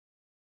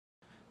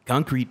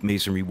Concrete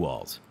masonry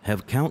walls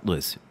have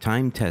countless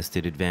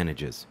time-tested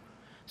advantages: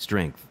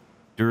 strength,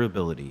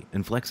 durability,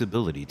 and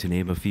flexibility, to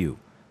name a few,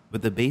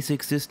 but the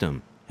basic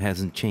system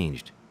hasn't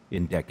changed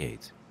in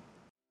decades.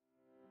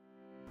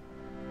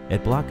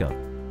 At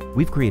Blockup,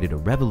 we've created a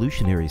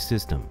revolutionary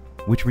system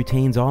which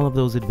retains all of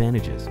those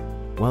advantages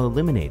while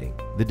eliminating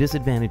the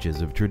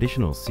disadvantages of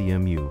traditional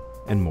CMU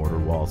and mortar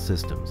wall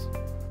systems.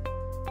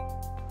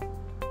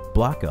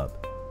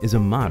 Blockup is a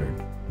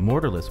modern,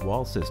 mortarless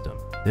wall system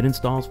that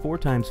installs 4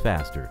 times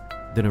faster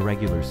than a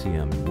regular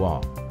CMU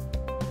wall.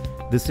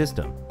 The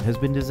system has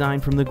been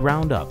designed from the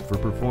ground up for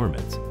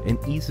performance and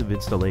ease of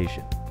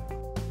installation.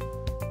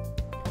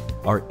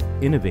 Our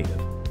innovative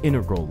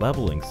integral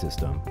leveling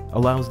system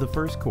allows the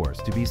first course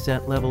to be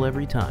set level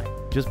every time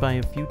just by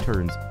a few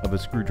turns of a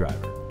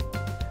screwdriver.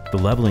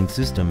 The leveling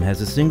system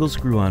has a single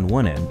screw on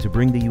one end to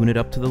bring the unit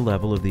up to the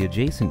level of the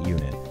adjacent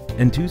unit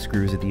and 2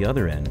 screws at the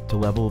other end to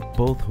level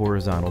both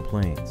horizontal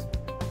planes.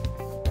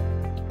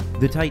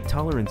 The tight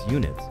tolerance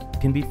units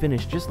can be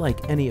finished just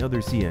like any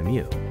other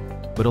CMU,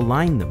 but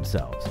align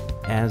themselves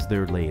as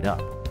they're laid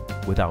up,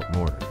 without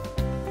mortar.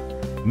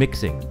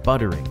 Mixing,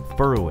 buttering,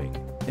 furrowing,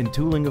 and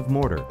tooling of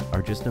mortar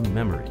are just a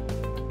memory.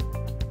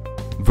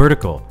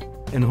 Vertical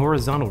and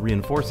horizontal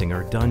reinforcing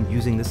are done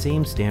using the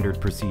same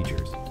standard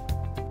procedures.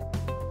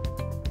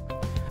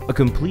 A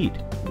complete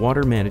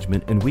water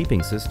management and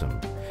weeping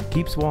system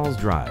keeps walls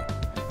dry,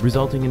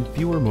 resulting in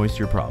fewer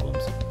moisture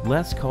problems,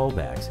 less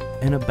callbacks,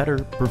 and a better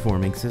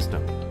performing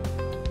system.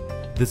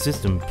 The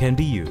system can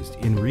be used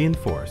in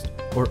reinforced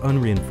or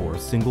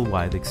unreinforced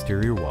single-wide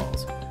exterior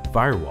walls,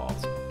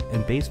 firewalls,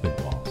 and basement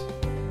walls.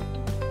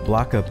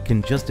 Blockup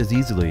can just as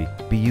easily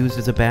be used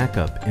as a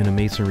backup in a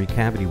masonry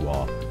cavity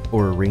wall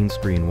or a rain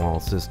screen wall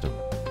system.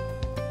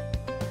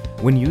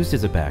 When used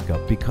as a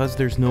backup, because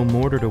there's no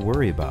mortar to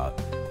worry about,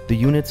 the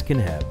units can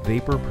have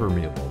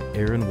vapor-permeable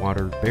air and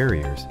water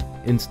barriers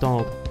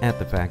installed at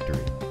the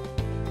factory.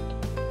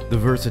 The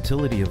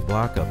versatility of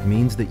Blockup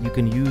means that you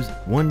can use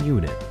one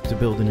unit to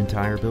build an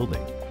entire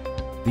building.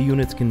 The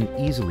units can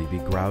easily be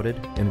grouted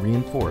and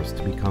reinforced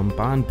to become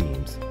bond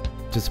beams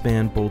to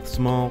span both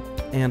small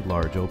and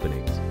large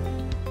openings.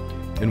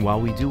 And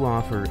while we do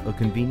offer a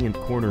convenient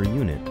corner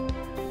unit,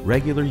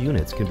 regular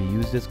units can be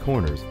used as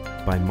corners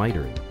by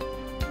mitering.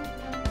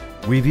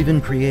 We've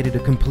even created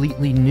a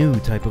completely new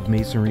type of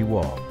masonry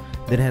wall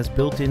that has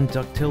built-in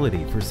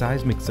ductility for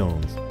seismic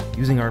zones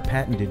using our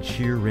patented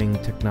shear ring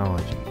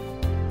technology.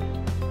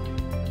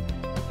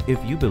 If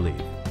you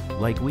believe,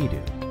 like we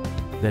do,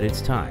 that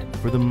it's time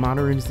for the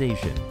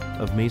modernization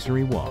of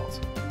masonry walls,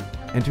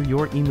 enter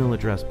your email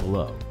address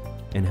below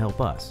and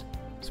help us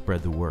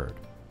spread the word.